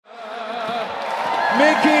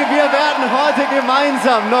wollen heute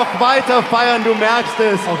gemeinsam noch weiter feiern, du merkst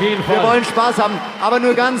es. Auf jeden Fall. Wir wollen Spaß haben, aber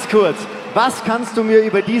nur ganz kurz. Was kannst du mir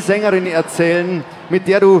über die Sängerin erzählen, mit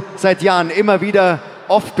der du seit Jahren immer wieder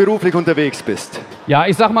oft beruflich unterwegs bist? Ja,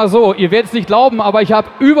 ich sag mal so, ihr werdet es nicht glauben, aber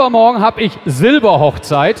übermorgen habe ich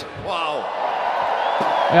Silberhochzeit. Wow.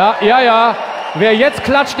 Ja. Wer jetzt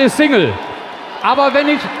klatscht, ist Single. Aber wenn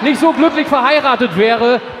ich nicht so glücklich verheiratet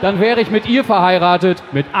wäre, dann wäre ich mit ihr verheiratet,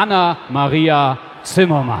 mit Anna-Maria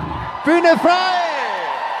Zimmermann. Bühne frei!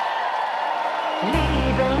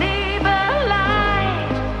 Liebe, Liebelei,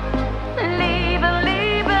 Liebe,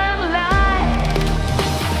 Liebelei.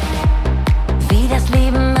 Wie das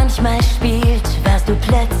Leben manchmal spielt, warst du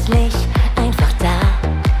plötzlich einfach da.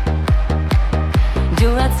 Du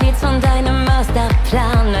erzählst von deinem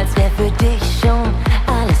Masterplan, als wäre für dich schon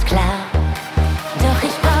alles klar. Doch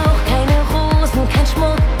ich brauch keine Rosen, kein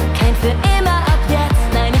Schmuck, kein für immer ab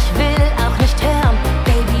jetzt. Nein, ich will auch nicht hören.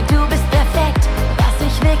 Baby, du bist perfekt. Was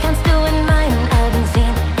ich will, kannst du in meinen Augen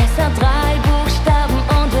sehen. Es hat 3 Buchstaben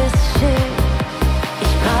und ist schön.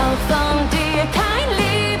 Ich brauch von dir kein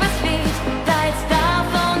Liebeslied, da es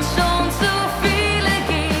davon schon zu viele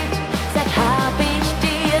gibt. Sag, hab ich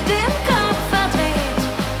dir den Kopf verdreht?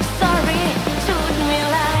 Sorry, tut mir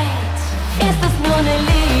leid. Ist es nur eine Liebe?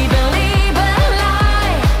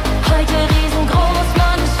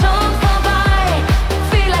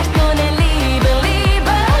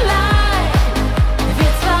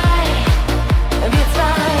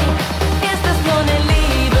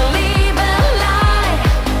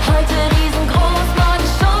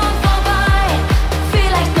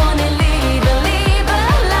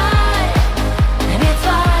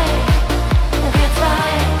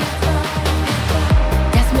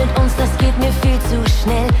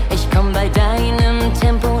 Ich komm bei deinem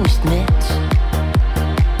Tempo nicht mit.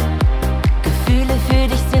 Gefühle für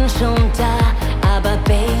dich sind schon da, aber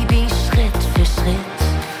Baby, Schritt für Schritt.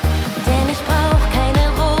 Denn ich brauch keine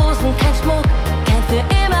Rosen, kein Schmuck, kein für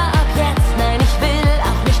immer ab jetzt. Nein, ich will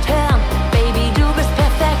auch nicht hören. Baby, du bist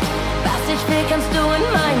perfekt. Was ich will, kannst du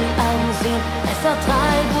in meinen Augen sehen. Es hat 3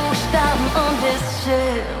 Buchstaben und ist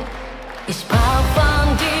schön. Ich brauch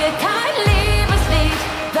von dir kein Liebeslied,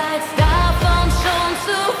 weil's davon schon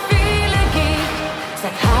zu viele gibt.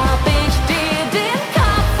 Sag, hab ich dir den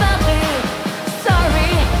Kopf verdreht?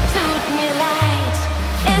 Sorry, tut mir leid.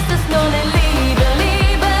 Ist es nur eine Liebe,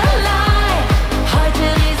 Liebelei? Heute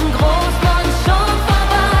riesengroß, morgen schon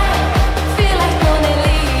vorbei. Vielleicht nur eine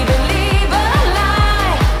Liebe,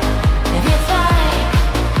 Liebelei. Wir zwei.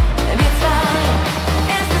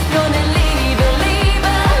 Ist es nur eine Liebe,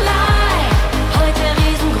 Liebelei? Heute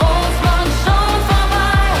riesengroß, morgen schon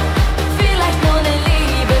vorbei. Vielleicht nur eine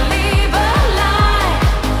Liebe, Liebelei.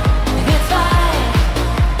 Wir zwei.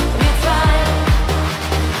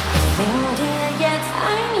 Ich sing dir jetzt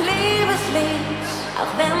ein Liebeslied,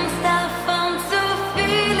 auch wenn's davon zu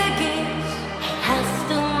viele gibt. Hast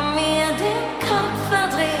du mir den Kopf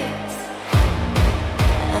verdreht?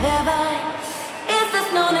 Wer weiß, ist es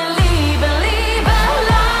nur eine Liebe,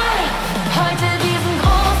 Liebelei? Heute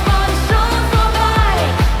riesengroß, morgen schon vorbei.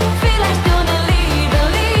 Vielleicht nur eine Liebe,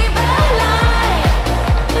 Liebelei.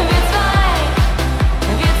 Wir zwei.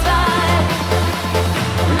 Liebe, wir zwei.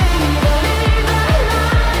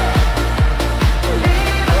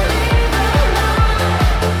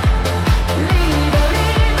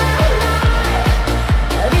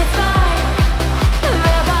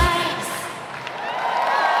 Wer weiß.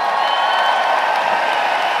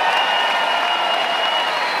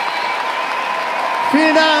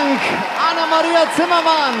 Vielen Dank, Anna-Maria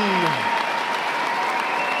Zimmermann.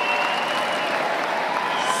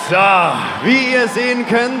 So, wie ihr sehen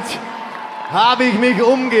könnt, habe ich mich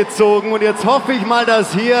umgezogen und jetzt hoffe ich mal,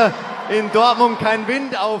 dass hier in Dortmund kein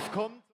Wind aufkommt.